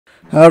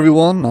Hi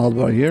everyone,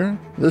 Aldbar here.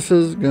 This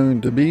is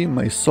going to be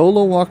my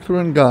solo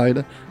walkthrough and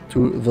guide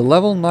to the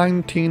level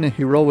 19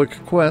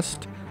 heroic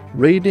quest,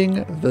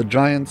 Raiding the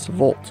Giant's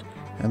Vault.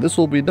 And this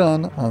will be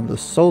done on the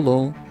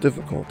solo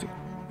difficulty.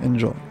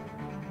 Enjoy.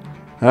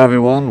 Hi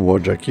everyone,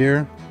 Warjack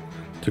here.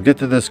 To get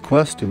to this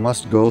quest, you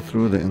must go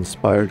through the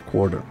Inspired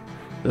Quarter.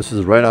 This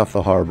is right off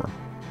the harbor.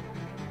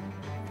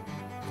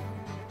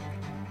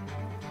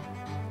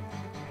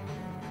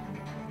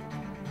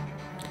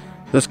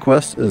 This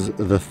quest is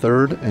the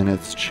third in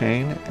its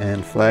chain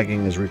and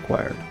flagging is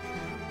required.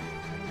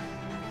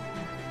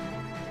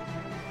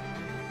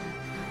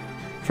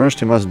 First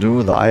you must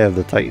do the Eye of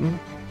the Titan,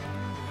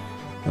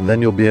 and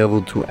then you'll be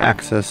able to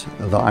access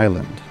the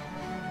island.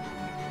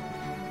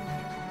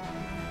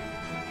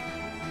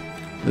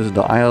 This is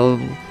the Isle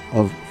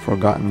of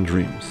Forgotten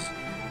Dreams.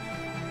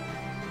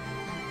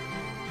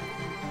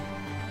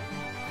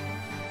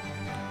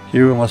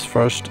 Here we must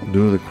first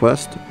do the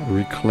quest,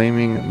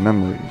 Reclaiming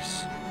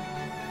Memories.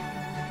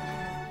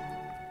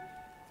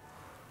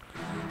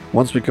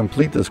 Once we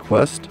complete this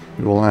quest,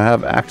 we will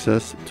have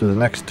access to the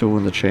next two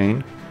in the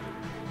chain.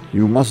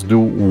 You must do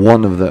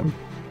one of them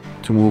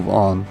to move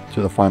on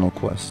to the final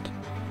quest.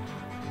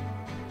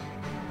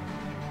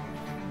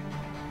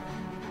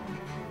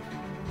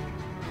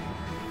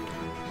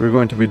 We're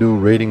going to be doing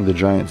Raiding the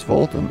Giant's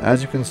Vault, and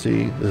as you can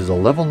see, this is a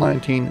level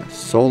 19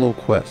 solo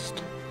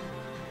quest.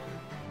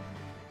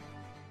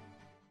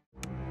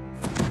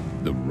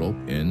 The rope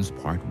ends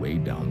partway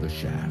down the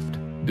shaft.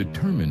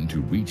 Determined to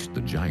reach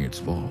the giant's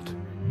vault,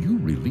 you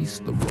release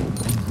the rope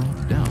and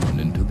drop down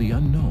into the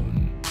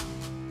unknown.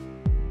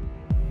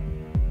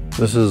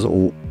 This is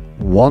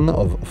one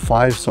of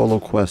 5 solo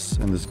quests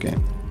in this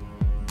game,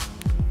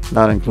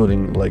 not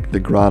including like the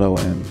grotto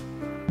and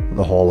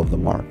the Hall of the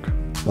Mark.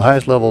 The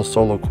highest level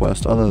solo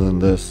quest other than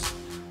this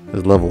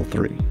is level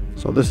 3,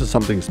 so this is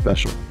something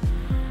special.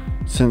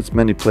 Since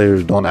many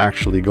players don't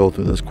actually go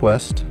through this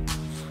quest,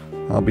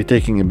 I'll be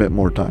taking a bit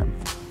more time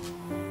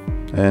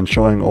and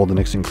showing all the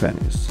nooks and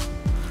crannies.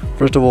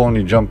 First of all, when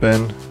you jump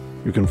in,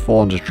 you can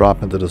fall and just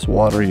drop into this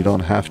water. You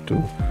don't have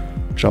to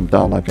jump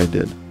down like I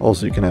did.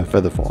 Also, you can have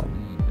feather falling.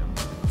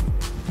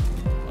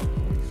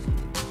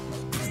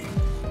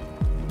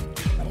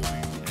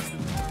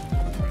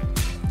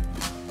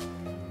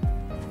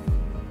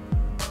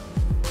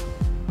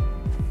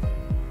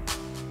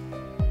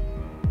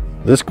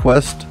 This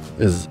quest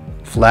is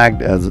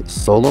flagged as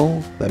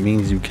solo. That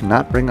means you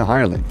cannot bring a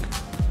hireling.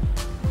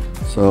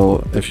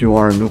 So if you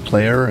are a new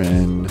player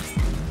and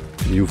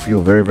you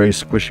feel very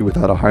squishy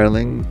without a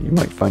hireling, you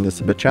might find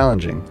this a bit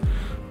challenging,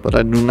 but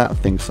I do not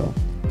think so.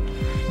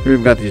 Here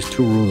we've got these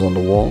 2 runes on the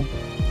wall,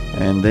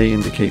 and they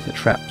indicate the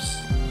traps.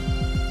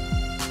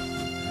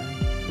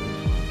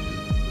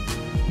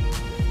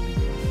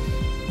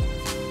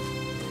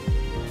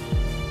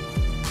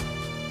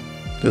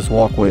 This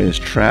walkway is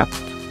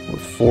trapped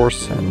with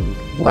force and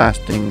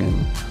blasting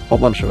and a whole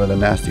bunch of other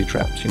nasty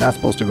traps. You're not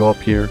supposed to go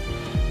up here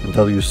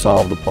until you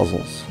solve the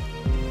puzzles.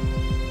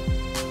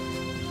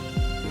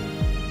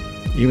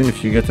 Even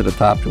if you get to the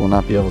top, you will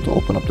not be able to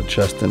open up the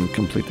chest and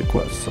complete the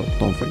quest, so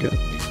don't forget.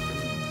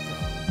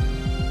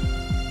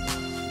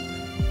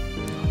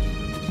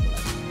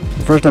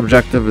 The first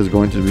objective is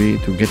going to be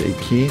to get a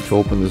key to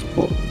open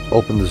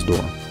this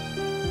door.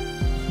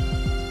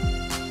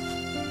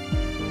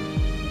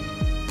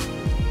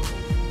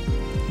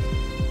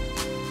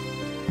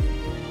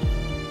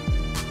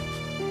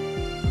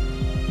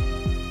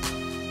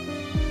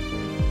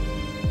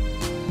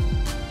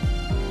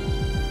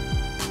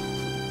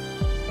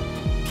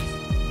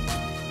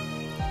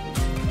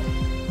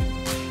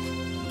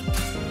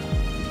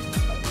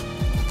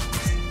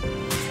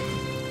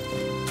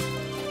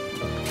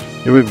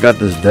 Here we've got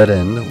this dead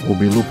end. We'll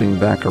be looping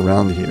back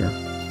around here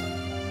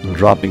and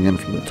dropping in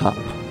from the top.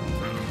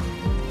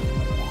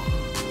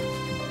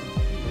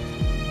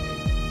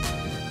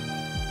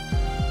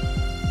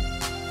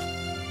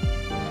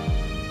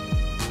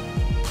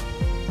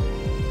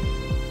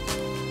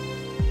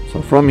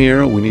 So from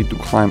here we need to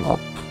climb up.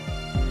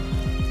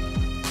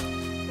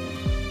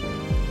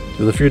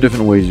 There's a few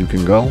different ways you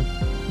can go,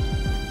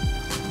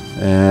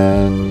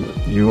 and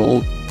you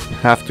will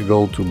have to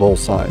go to both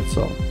sides,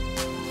 so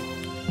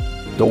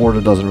the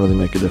order doesn't really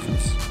make a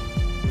difference.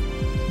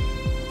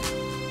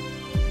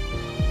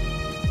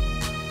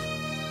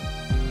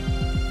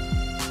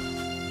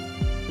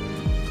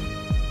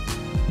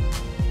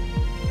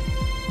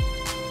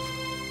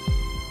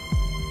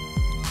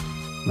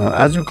 Now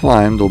as you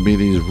climb, there'll be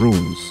these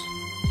runes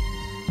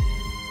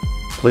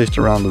placed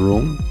around the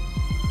room.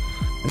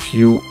 If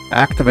you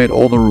activate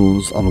all the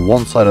runes on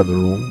one side of the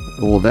room,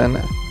 it will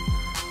then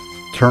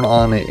turn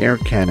on an air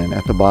cannon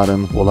at the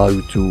bottom to allow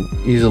you to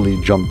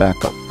easily jump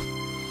back up.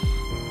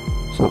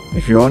 So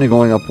if you're only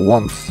going up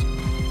once,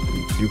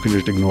 you can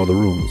just ignore the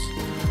runes.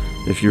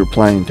 If you're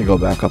planning to go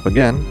back up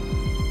again,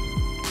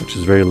 which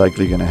is very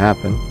likely going to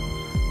happen,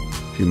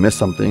 if you miss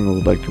something and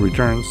would like to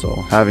return, so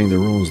having the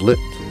runes lit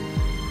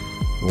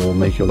will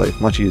make your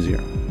life much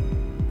easier.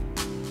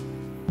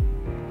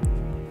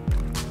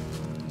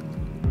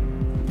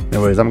 Now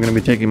Anyways, I'm going to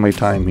be taking my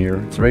time here.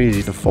 It's very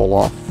easy to fall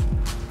off.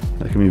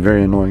 It can be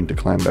very annoying to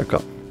climb back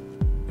up.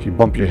 If you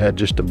bump your head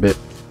just a bit,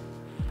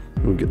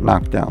 you'll get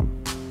knocked down.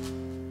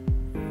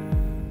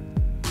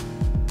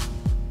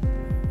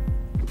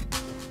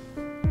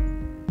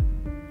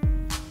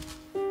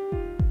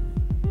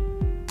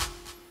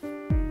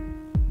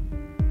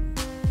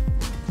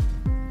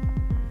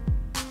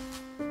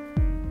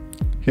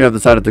 Here I've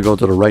decided to go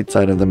to the right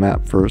side of the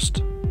map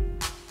first.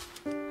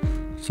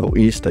 So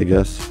east, I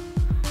guess.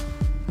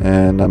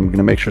 And I'm going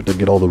to make sure to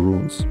get all the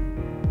runes.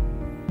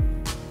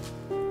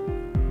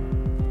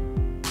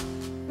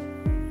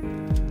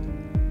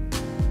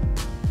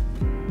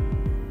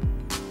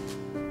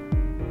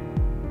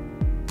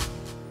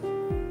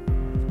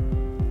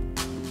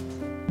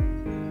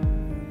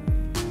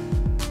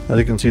 As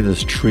you can see,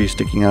 this tree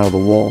sticking out of the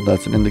wall,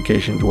 that's an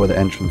indication to where the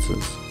entrance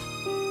is.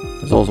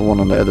 There's also one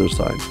on the other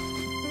side.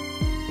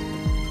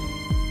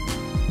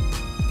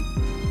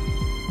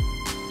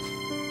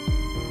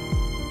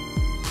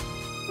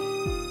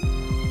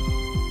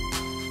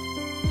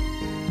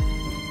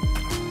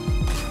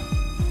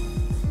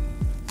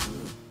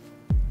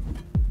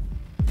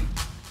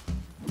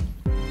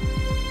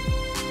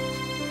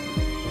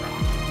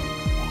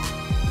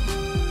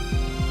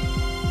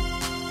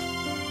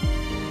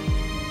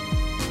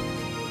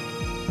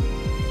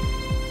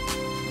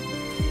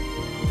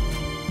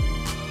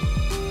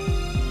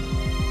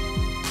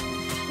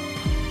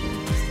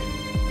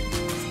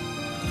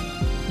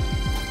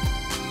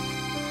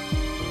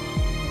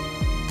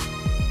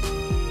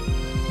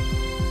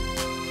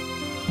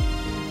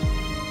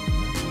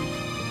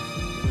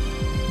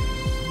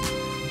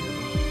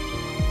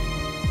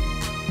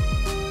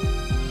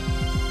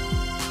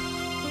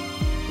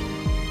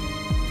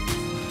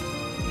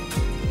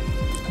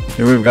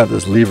 Here we've got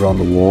this lever on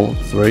the wall.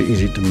 It's very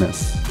easy to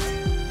miss.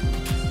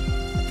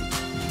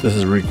 This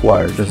is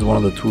required. This is one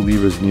of the two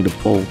levers you need to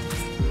pull.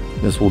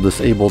 This will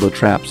disable the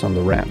traps on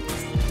the ramp.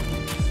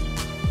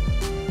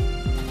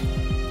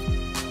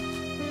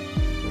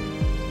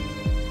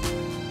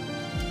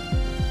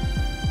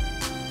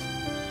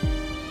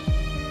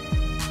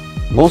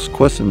 Most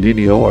quests in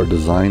DDO are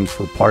designed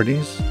for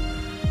parties,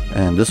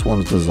 and this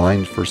one's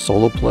designed for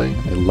solo play.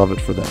 I love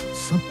it for that.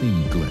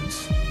 Something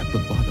glints at the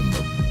bottom of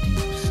the deep,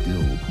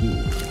 still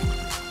pool.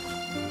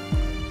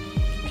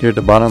 Here at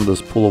the bottom of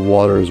this pool of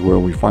water is where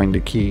we find the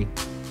key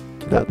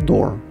to that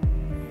door.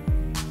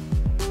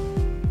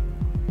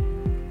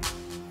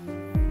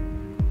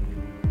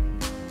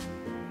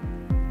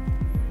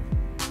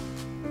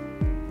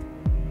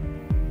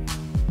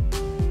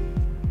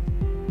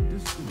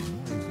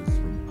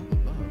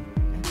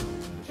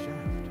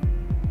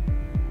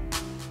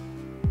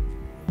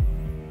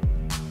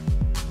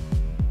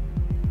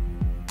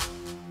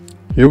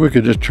 Here we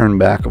could just turn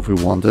back if we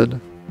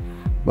wanted,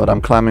 but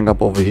I'm climbing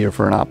up over here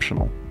for an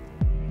optional.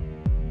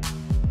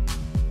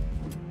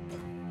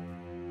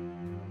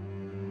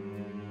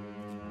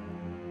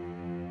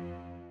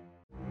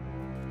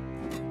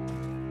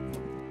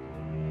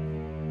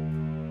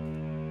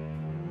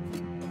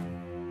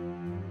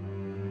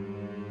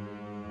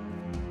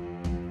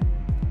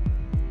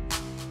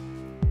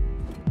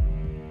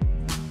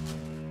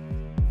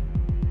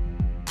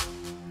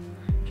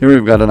 Here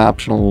we've got an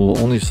optional,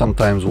 only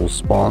sometimes will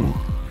spawn.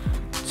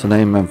 It's an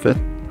aim Memphis.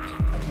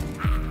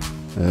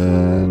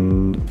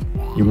 And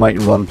you might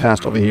run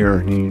past over here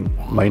and he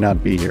might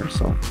not be here,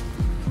 so.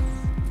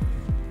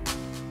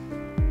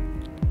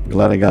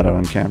 Glad I got it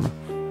on camera.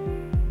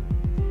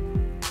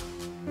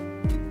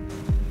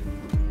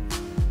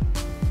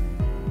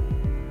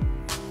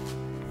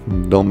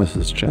 Don't miss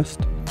his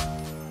chest.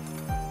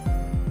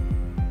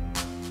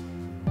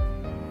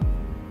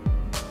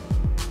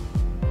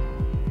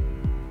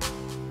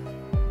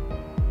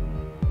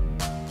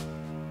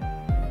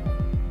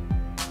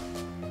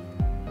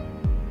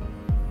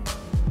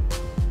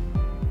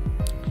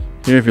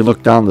 Here if you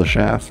look down the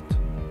shaft,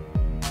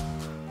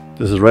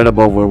 this is right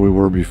above where we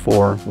were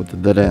before with the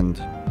dead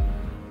end.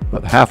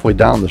 But halfway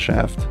down the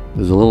shaft,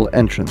 there's a little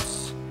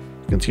entrance.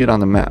 You can see it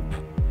on the map.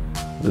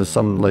 There's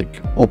some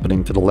like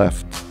opening to the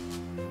left.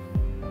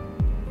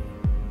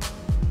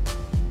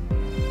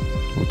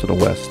 Or to the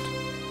west.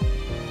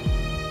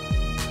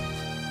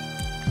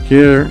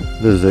 Here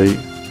there's a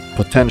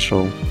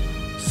potential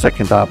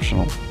second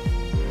optional.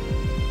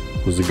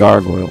 It was a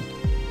gargoyle.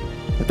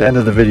 At the end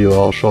of the video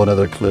I'll show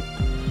another clip.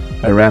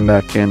 I ran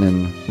back in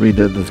and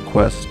redid this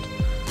quest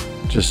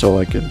just so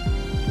I could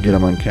get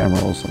him on camera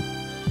also.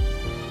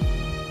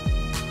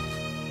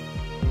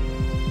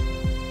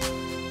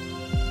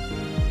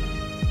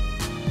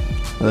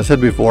 As I said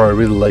before, I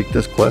really like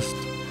this quest,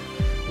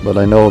 but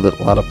I know that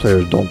a lot of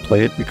players don't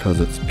play it because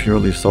it's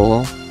purely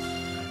solo,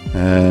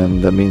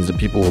 and that means that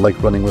people who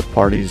like running with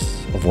parties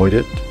avoid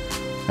it,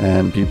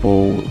 and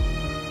people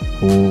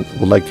who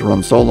would like to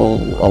run solo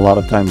a lot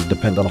of times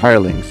depend on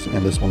hirelings,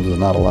 and this one does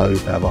not allow you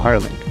to have a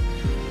hireling.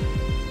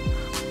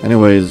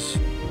 Anyways,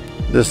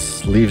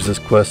 this leaves this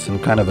quest in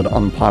kind of an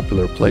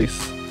unpopular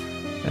place,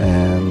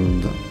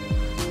 and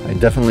I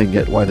definitely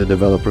get why the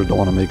developers don't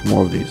want to make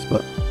more of these,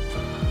 but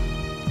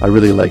I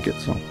really like it,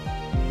 so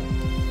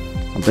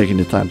I'm taking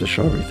the time to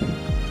show everything.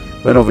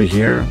 Right over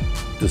here,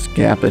 this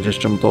gap I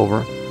just jumped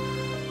over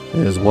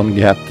is one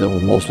gap that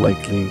will most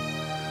likely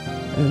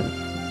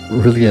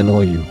really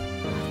annoy you.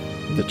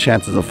 The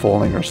chances of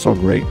falling are so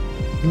great.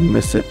 You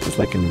miss it, it's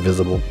like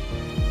invisible.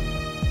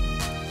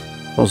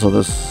 Also,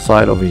 this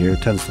side over here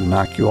tends to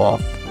knock you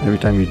off every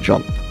time you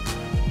jump.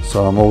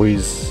 So I'm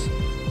always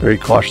very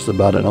cautious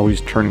about it and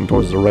always turning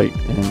towards the right.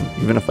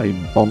 And even if I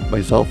bump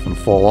myself and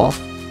fall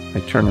off, I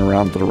turn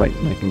around to the right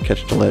and I can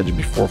catch the ledge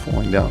before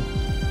falling down.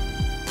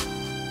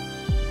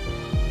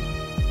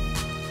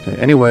 Okay,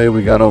 anyway,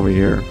 we got over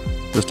here.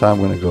 This time I'm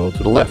going to go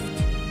to the left.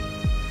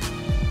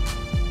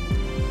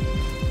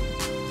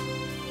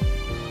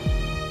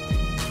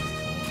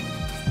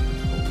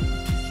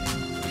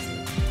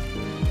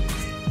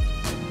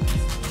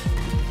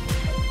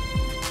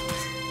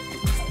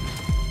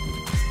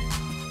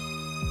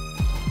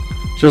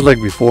 Just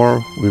like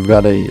before, we've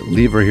got a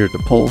lever here to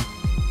pull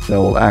that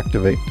will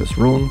activate this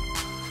rune.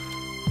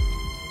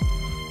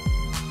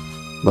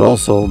 But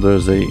also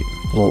there's a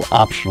little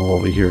optional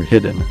over here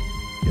hidden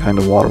behind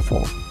the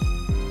waterfall.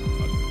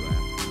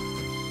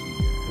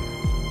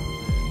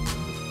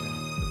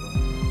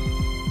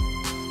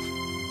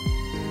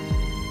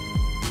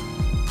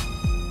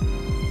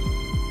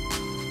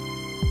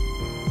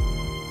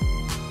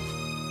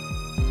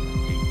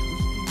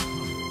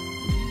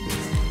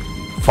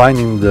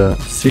 Finding the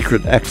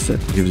secret exit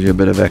gives you a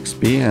bit of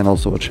XP and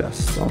also a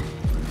chest, so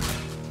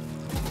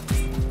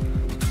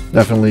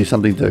definitely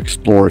something to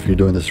explore if you're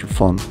doing this for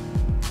fun.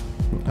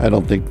 I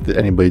don't think that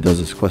anybody does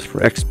this quest for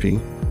XP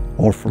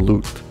or for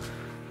loot.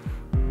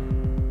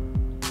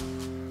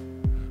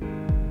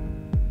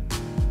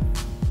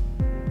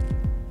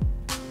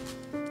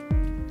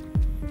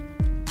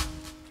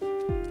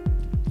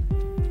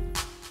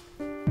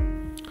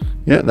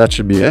 Yeah, that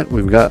should be it.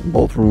 We've got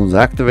both runes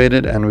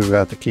activated and we've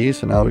got the key,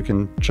 so now we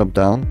can jump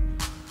down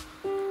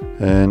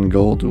and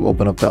go to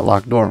open up that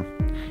locked door.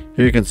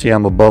 Here you can see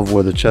I'm above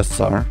where the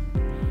chests are,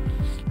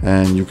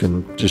 and you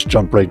can just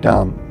jump right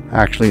down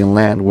actually and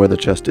land where the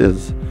chest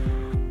is,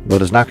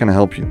 but it's not going to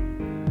help you.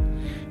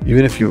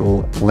 Even if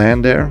you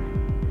land there,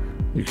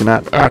 you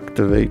cannot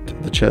activate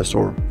the chest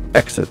or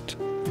exit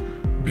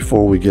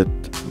before we get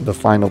the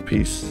final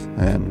piece,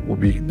 and we'll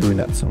be doing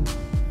that soon.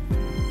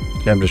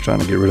 Okay, I'm just trying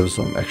to get rid of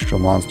some extra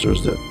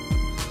monsters that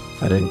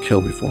I didn't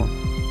kill before.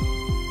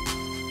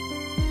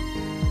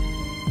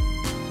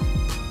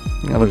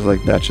 That looks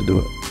like that should do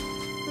it.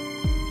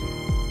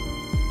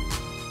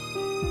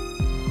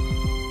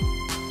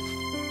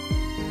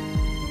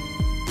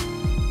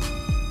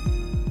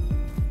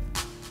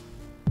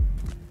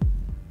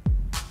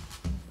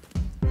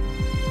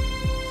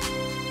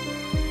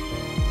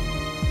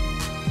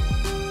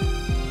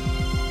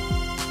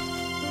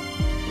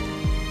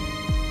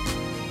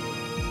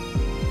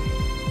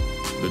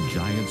 The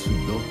giants who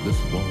built this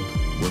vault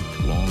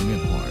worked long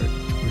and hard to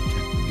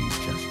protect these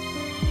chests.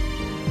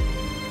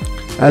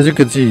 As you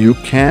can see, you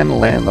can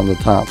land on the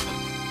top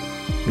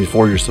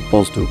before you're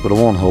supposed to, but it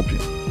won't help you.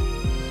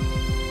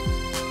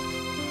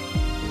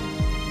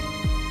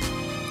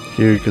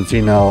 Here you can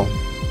see now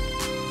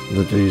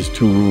that these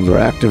two runes are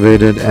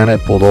activated, and I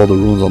pulled all the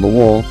runes on the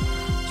wall,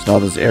 so now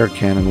this air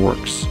cannon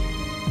works.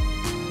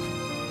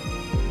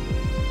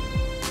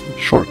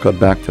 Shortcut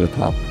back to the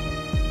top.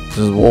 This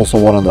is also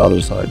one on the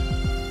other side.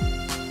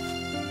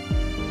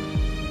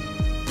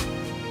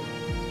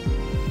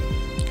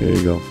 There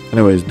you go.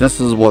 Anyways, this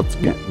is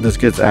this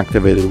gets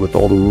activated with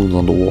all the runes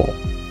on the wall.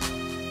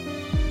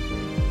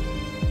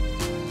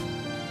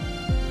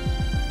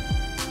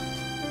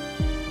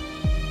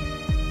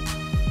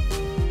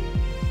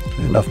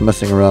 Enough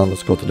messing around,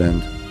 let's go to the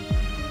end.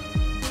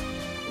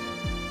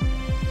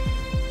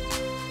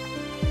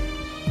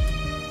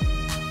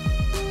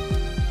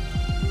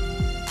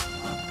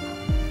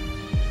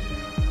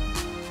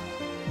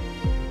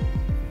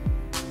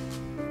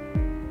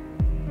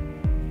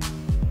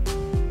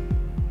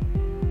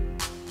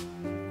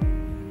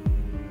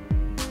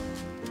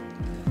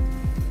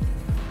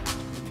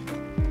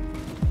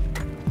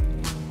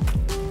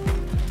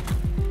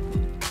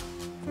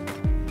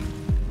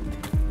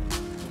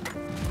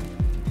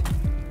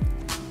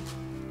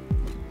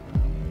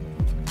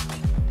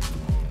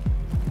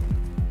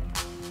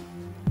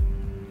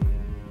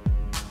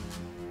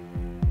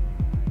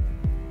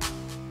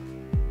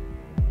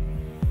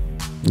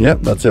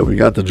 Yep, that's it. We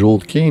got the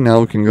jeweled key. Now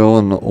we can go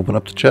and open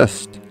up the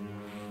chest.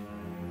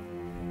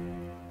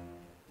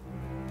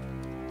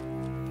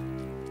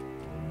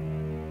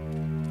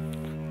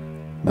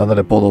 Now that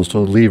I pull those two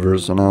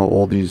levers, so now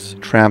all these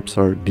traps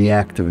are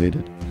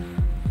deactivated.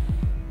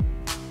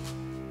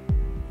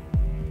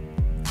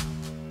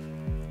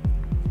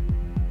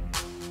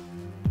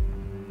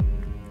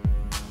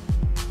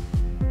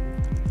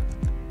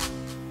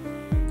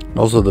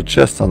 Also, the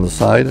chests on the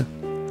side,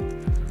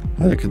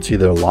 as you can see,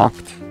 they're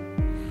locked.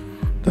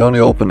 They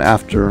only open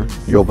after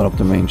you open up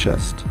the main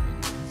chest.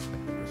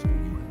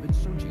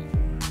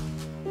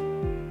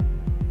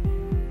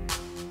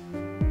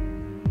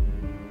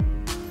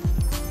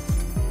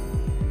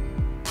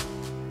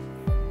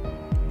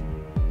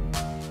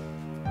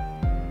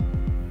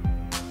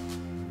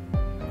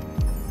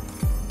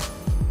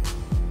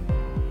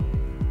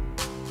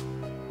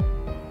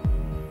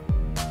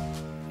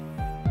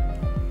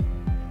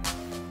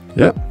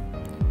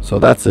 So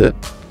that's it.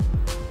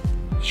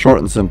 Short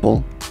and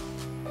simple.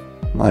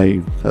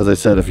 As I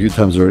said a few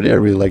times already, I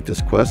really like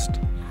this quest.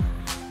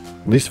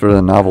 At least for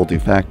the novelty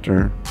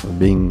factor of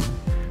being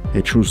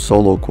a true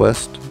solo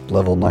quest,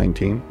 level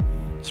 19.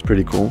 It's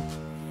pretty cool.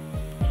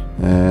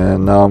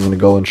 And now I'm going to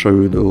go and show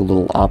you the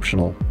little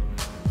optional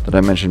that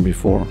I mentioned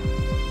before.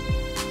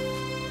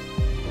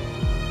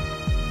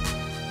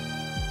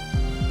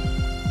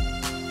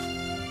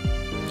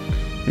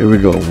 Here we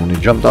go. When you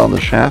jump down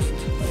the shaft,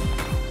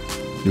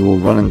 you will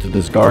run into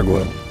this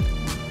gargoyle.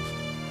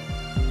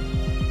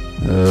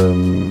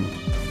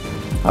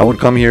 I would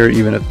come here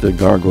even if the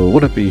gargoyle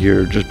wouldn't be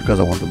here, just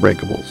because I want the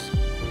breakables.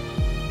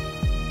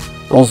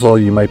 Also,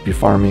 you might be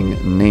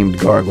farming named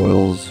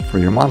gargoyles for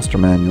your monster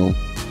manual.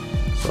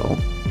 So,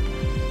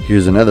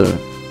 here's another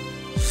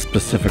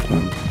specific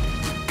one.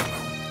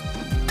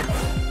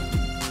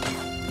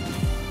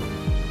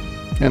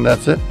 And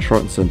that's it.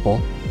 Short and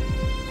simple.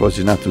 Of course,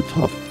 he's not too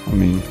tough. I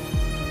mean,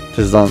 this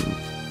is on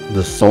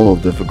the solo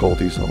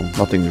difficulty, so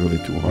nothing's really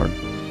too hard.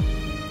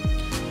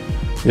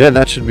 Yeah,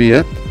 that should be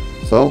it.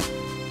 So,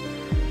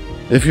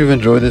 if you've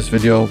enjoyed this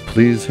video,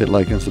 please hit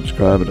like and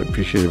subscribe. I'd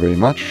appreciate it very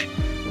much.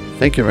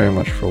 Thank you very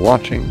much for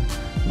watching,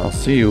 and I'll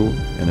see you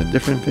in a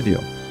different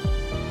video.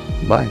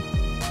 Bye.